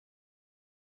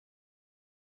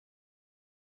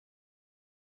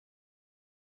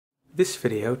This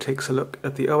video takes a look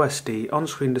at the OSD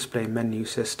on-screen display menu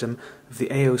system of the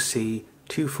AOC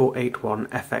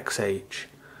I2481FXH.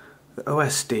 The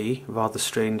OSD, rather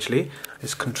strangely,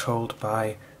 is controlled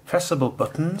by pressable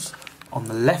buttons on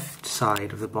the left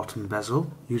side of the bottom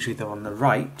bezel. Usually they're on the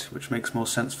right, which makes more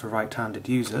sense for right-handed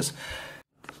users.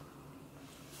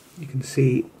 You can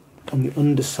see on the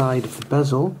underside of the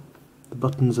bezel, the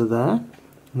buttons are there,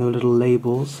 and there are little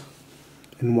labels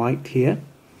in white here.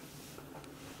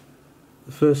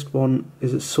 The first one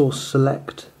is a source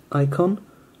select icon.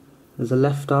 There's a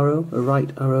left arrow, a right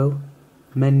arrow,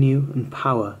 menu and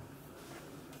power.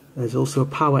 There's also a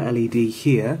power LED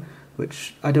here,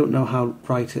 which I don't know how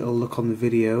bright it'll look on the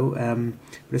video,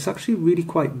 but it's actually really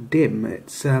quite dim.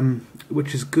 It's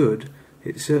which is good.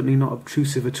 It's certainly not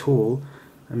obtrusive at all.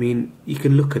 I mean, you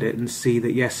can look at it and see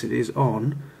that yes, it is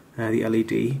on, the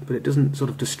LED, but it doesn't sort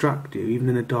of distract you, even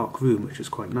in a dark room, which is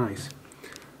quite nice.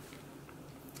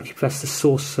 If you press the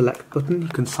source select button, you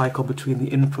can cycle between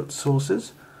the input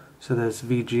sources. So there's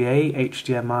VGA,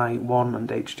 HDMI 1 and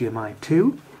HDMI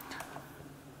 2.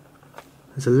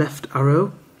 There's a left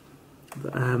arrow,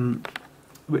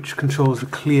 which controls the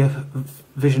clear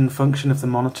vision function of the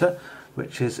monitor,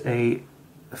 which is a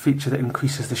feature that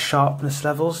increases the sharpness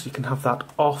levels. You can have that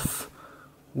off,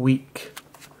 weak,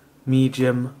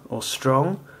 medium or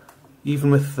strong.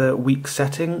 Even with the weak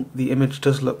setting, the image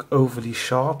does look overly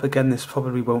sharp. Again, this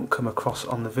probably won't come across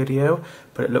on the video,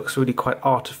 but it looks really quite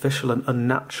artificial and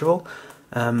unnatural.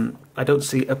 I don't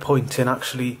see a point in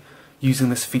actually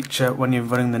using this feature when you're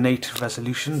running the native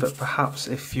resolution, but perhaps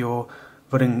if you're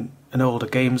running an older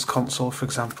games console, for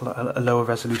example, at a lower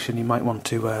resolution, you might want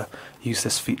to use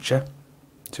this feature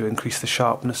to increase the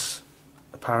sharpness,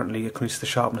 apparently increase the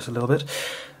sharpness a little bit.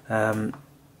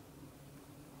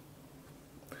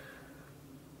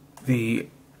 The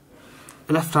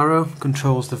left arrow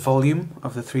controls the volume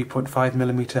of the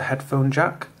 3.5mm headphone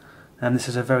jack, and this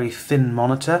is a very thin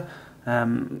monitor.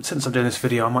 Since I'm doing this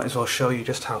video, I might as well show you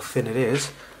just how thin it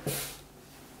is.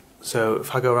 So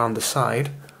if I go around the side,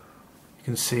 you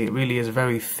can see it really is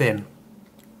very thin.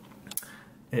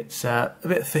 It's a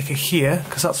bit thicker here,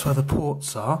 because that's where the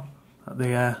ports are, at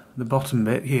the bottom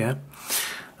bit here.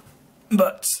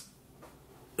 But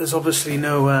there's obviously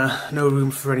no room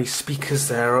for any speakers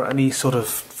there or any sort of,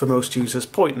 for most users,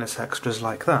 pointless extras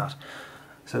like that.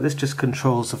 So this just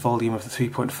controls the volume of the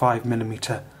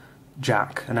 3.5mm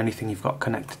jack and anything you've got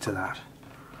connected to that.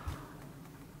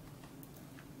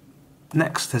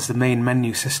 Next there's the main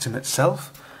menu system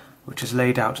itself, which is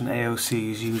laid out in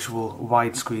AOC's usual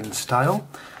widescreen style.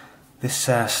 This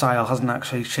style hasn't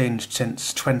actually changed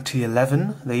since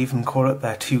 2011. They even call it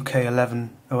their 2K11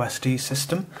 OSD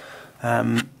system.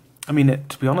 I mean,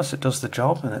 to be honest, it does the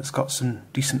job, and it's got some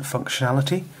decent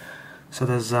functionality. So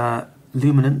there's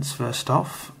luminance first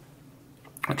off,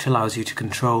 which allows you to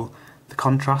control the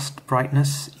contrast,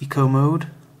 brightness, eco mode,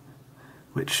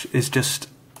 which is just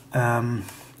a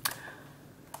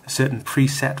certain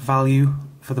preset value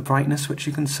for the brightness which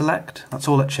you can select. That's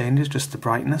all that changes, just the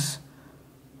brightness.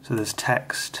 So there's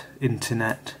text,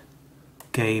 internet,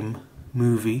 game,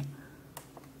 movie,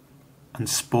 and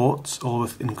sports, all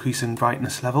with increasing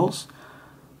brightness levels,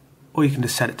 or you can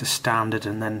just set it to standard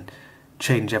and then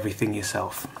change everything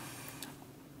yourself.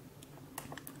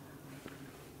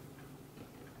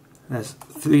 There's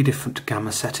 3 different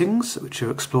gamma settings which are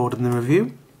explored in the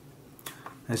review.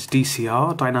 There's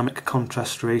DCR, dynamic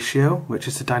contrast ratio, which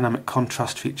is the dynamic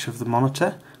contrast feature of the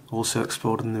monitor, also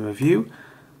explored in the review.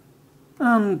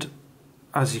 And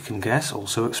as you can guess,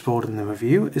 also explored in the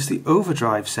review, is the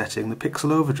overdrive setting, the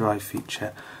pixel overdrive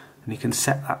feature. And you can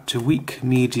set that to weak,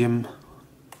 medium,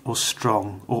 or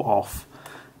strong, or off.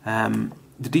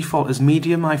 The default is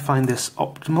medium. I find this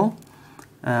optimal,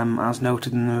 as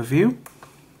noted in the review.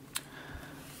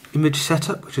 Image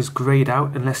setup, which is grayed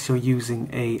out unless you're using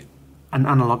an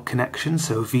analog connection,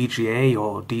 so VGA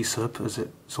or D-sub as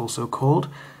it's also called,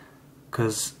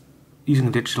 because using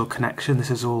a digital connection,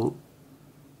 this is all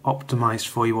optimized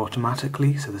for you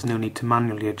automatically, so there's no need to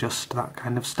manually adjust that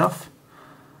kind of stuff.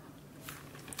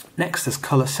 Next there's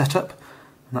color setup,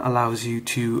 and that allows you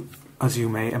to, as you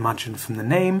may imagine from the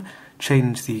name,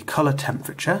 change the color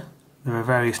temperature. There are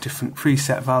various different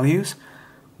preset values.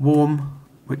 Warm,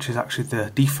 which is actually the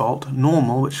default.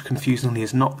 Normal, which confusingly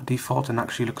is not the default and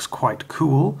actually looks quite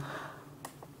cool.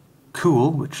 Cool,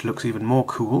 which looks even more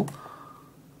cool.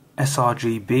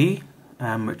 sRGB,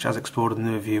 which as explored in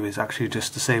the review is actually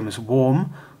just the same as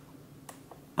warm,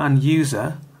 and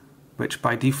user, which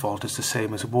by default is the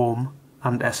same as warm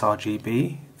and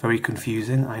sRGB. Very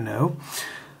confusing, I know,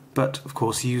 but of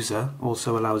course user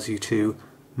also allows you to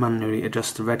manually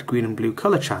adjust the red, green and blue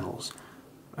colour channels.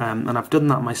 and I've done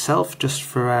that myself just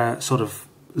for a sort of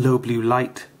low blue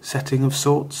light setting of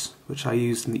sorts, which I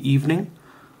used in the evening,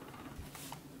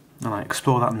 and I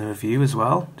explore that in the review as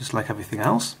well, just like everything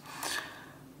else.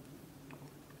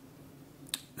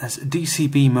 There's a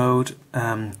DCB mode.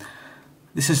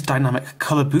 This is dynamic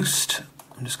colour boost.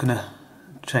 I'm just going to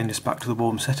change this back to the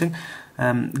warm setting.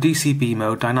 DCB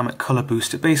mode, dynamic colour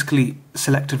boost, it basically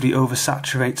selectively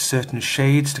oversaturates certain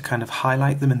shades to kind of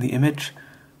highlight them in the image.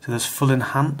 So there's full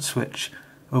enhance, which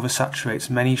oversaturates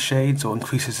many shades, or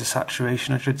increases the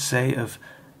saturation, I should say, of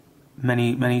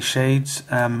many shades.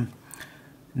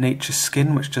 Nature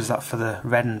Skin, which does that for the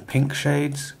red and pink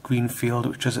shades. Green Field,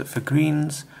 which does it for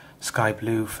greens. Sky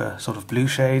Blue for sort of blue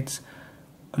shades.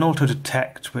 And Auto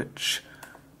Detect, which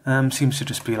seems to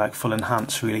just be like full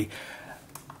enhance, really.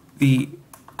 The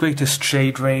greatest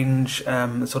shade range,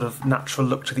 the sort of natural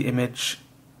look to the image,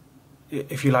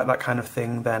 if you like that kind of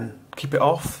thing, then keep it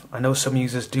off. I know some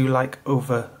users do like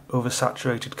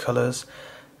oversaturated colours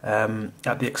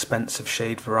at the expense of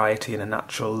shade variety and a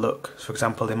natural look. So for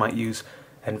example, they might use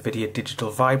NVIDIA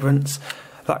Digital Vibrance.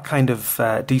 That kind of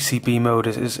DCB mode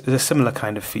is a similar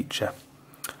kind of feature.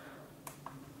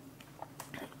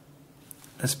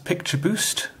 There's Picture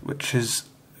Boost, which is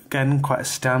again quite a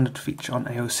standard feature on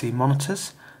AOC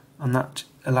monitors, and that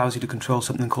allows you to control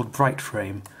something called bright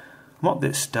frame. What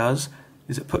this does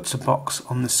is it puts a box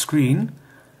on the screen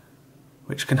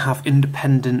which can have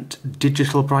independent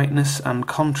digital brightness and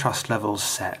contrast levels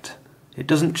set. It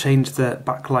doesn't change the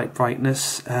backlight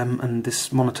brightness, and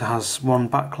this monitor has one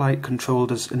backlight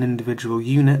controlled as an individual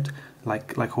unit,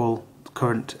 like all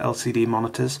current LCD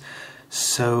monitors.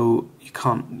 So you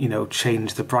can't,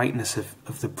 change the brightness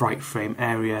of the bright frame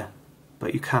area,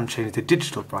 but you can change the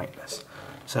digital brightness.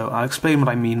 So I'll explain what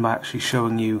I mean by actually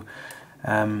showing you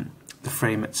the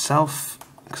frame itself.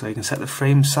 So you can set the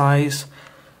frame size.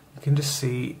 You can just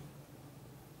see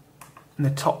in the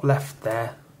top left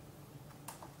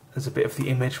there's a bit of the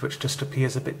image which just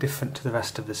appears a bit different to the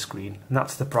rest of the screen, and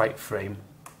that's the bright frame.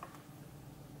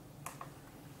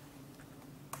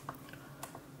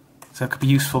 So it could be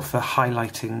useful for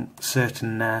highlighting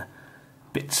certain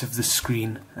bits of the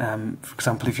screen. For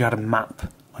example, if you had a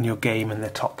map on your game in the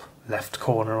top left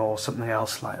corner or something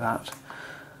else like that.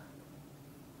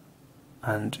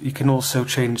 And you can also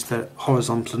change the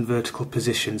horizontal and vertical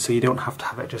position, so you don't have to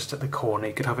have it just at the corner.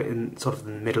 You could have it in sort of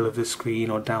the middle of the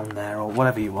screen or down there or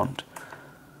whatever you want.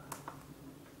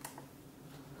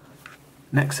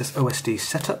 Next is OSD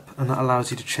setup, and that allows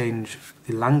you to change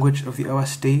the language of the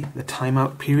OSD, the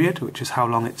timeout period, which is how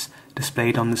long it's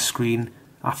displayed on the screen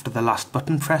after the last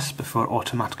button press before it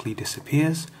automatically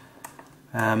disappears.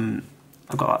 I've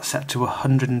got that set to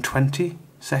 120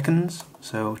 seconds,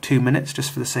 so 2 minutes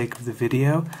just for the sake of the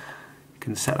video. You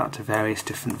can set that to various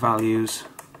different values.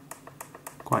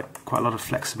 Quite a lot of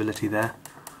flexibility there.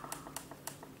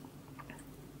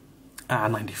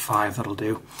 95, that'll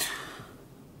do.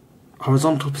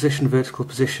 Horizontal position, vertical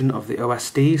position of the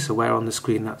OSD, so where on the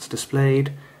screen that's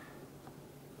displayed.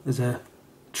 There's a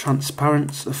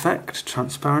transparency effect,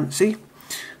 transparency.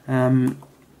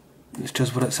 It's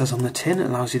just what it says on the tin. It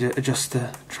allows you to adjust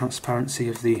the transparency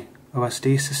of the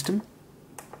OSD system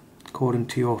according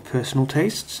to your personal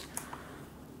tastes.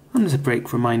 And there's a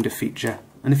break reminder feature,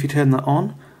 and if you turn that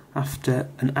on, after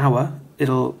an hour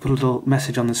it'll put a little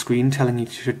message on the screen telling you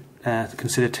should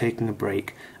consider taking a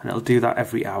break, and it'll do that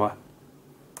every hour.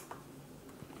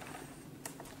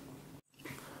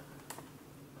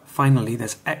 Finally,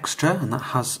 there's Extra, and that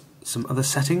has some other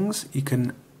settings. You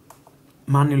can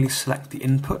manually select the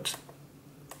input,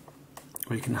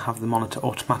 or you can have the monitor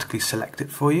automatically select it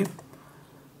for you.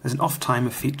 There's an off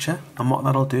timer feature, and what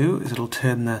that'll do is it'll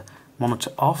turn the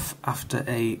monitor off after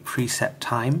a preset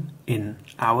time in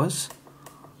hours.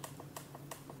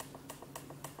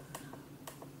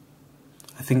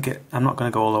 I'm not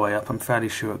going to go all the way up, I'm fairly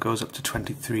sure it goes up to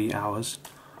 23 hours.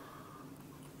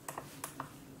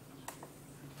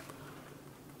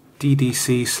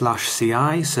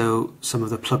 DDC/CI, so some of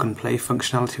the plug and play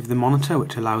functionality of the monitor,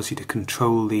 which allows you to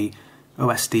control the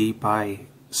OSD by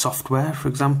software, for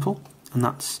example, and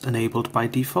that's enabled by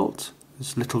default.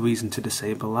 There's little reason to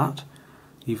disable that.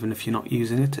 Even if you're not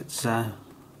using it, it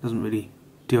doesn't really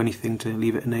do anything to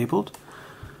leave it enabled.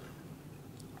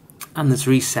 And there's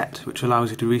Reset, which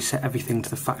allows you to reset everything to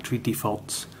the factory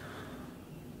defaults.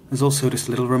 There's also just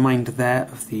a little reminder there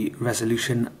of the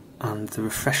resolution and the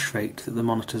refresh rate that the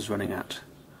monitor's running at.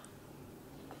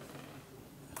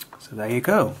 So there you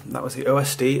go. That was the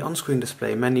OSD on-screen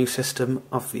display menu system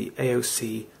of the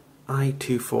AOC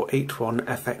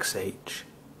I2481FXH.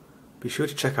 Be sure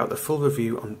to check out the full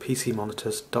review on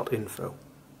PCmonitors.info.